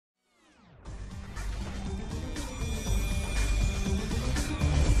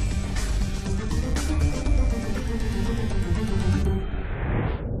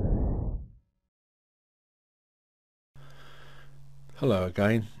Hello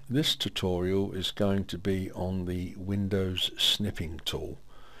again. This tutorial is going to be on the Windows Snipping tool.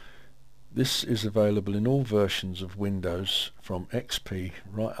 This is available in all versions of Windows from XP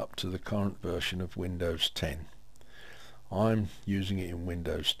right up to the current version of Windows 10. I'm using it in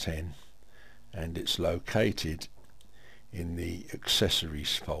Windows 10 and it's located in the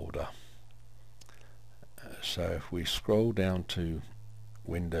accessories folder. So if we scroll down to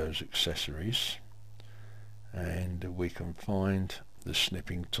Windows accessories, and we can find the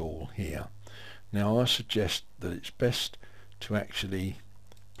snipping tool here. Now I suggest that it's best to actually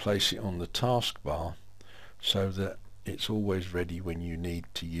place it on the taskbar so that it's always ready when you need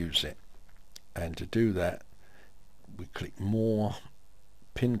to use it, and to do that we click more,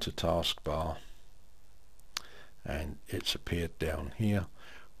 pin to taskbar, and it's appeared down here.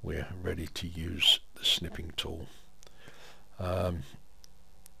 We're ready to use the snipping tool.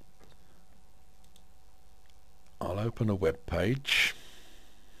 I'll open a web page.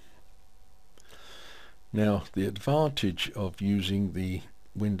 Now the advantage of using the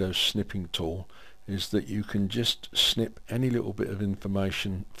Windows snipping tool is that you can just snip any little bit of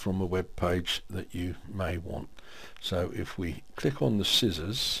information from a web page that you may want. So if we click on the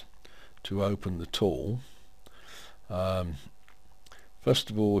scissors to open the tool, first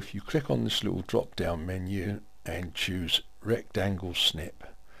of all, if you click on this little drop down menu and choose rectangle snip,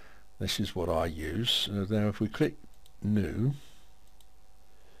 this is what I use. Now if we click new,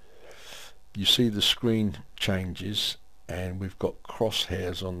 you see the screen changes and we've got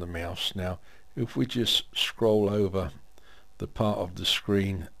crosshairs on the mouse. Now if we just scroll over the part of the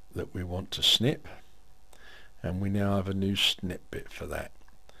screen that we want to snip, and we now have a new snip bit for that.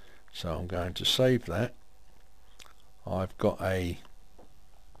 So I'm going to save that. I've got a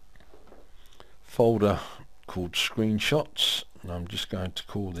folder called screenshots, and I'm just going to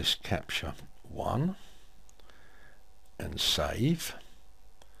call this capture 1 and save,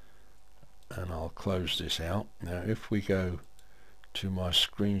 and I'll close this out. Now if we go to my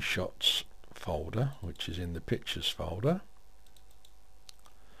screenshots folder, which is in the pictures folder,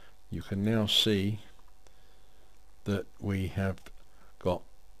 you can now see that we have got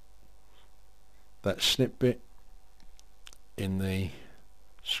that snip bit in the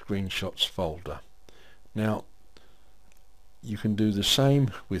screenshots folder. Now you can do the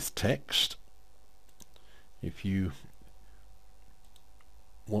same with text. If you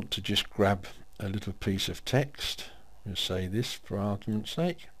want to just grab a little piece of text, we'll say this for argument's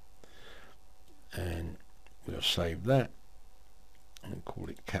sake, and we'll save that and call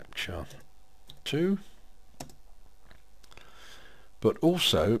it capture 2. But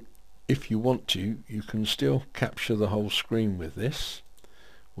also, if you want to, you can still capture the whole screen with this.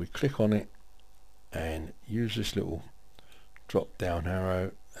 We click on it and use this little drop down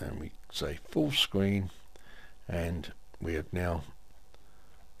arrow and we say full screen, and we have now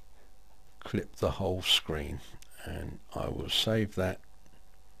clipped the whole screen. And I will save that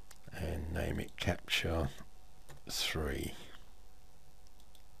and name it capture 3.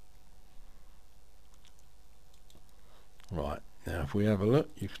 Right, now if we have a look,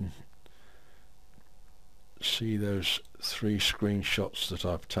 you can see those 3 screenshots that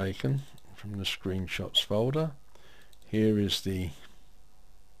I've taken from the screenshots folder. Here is the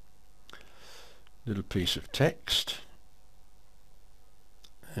little piece of text,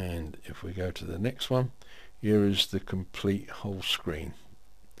 and if we go to the next one, here is the complete whole screen.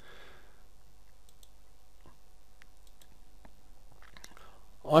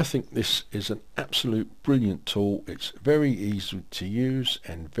 I think this is an absolute brilliant tool. It's very easy to use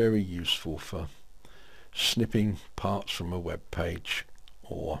and very useful for snipping parts from a web page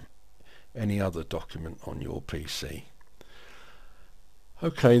or any other document on your PC.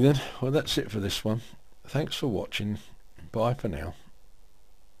 Okay then, well that's it for this one. Thanks for watching. Bye for now.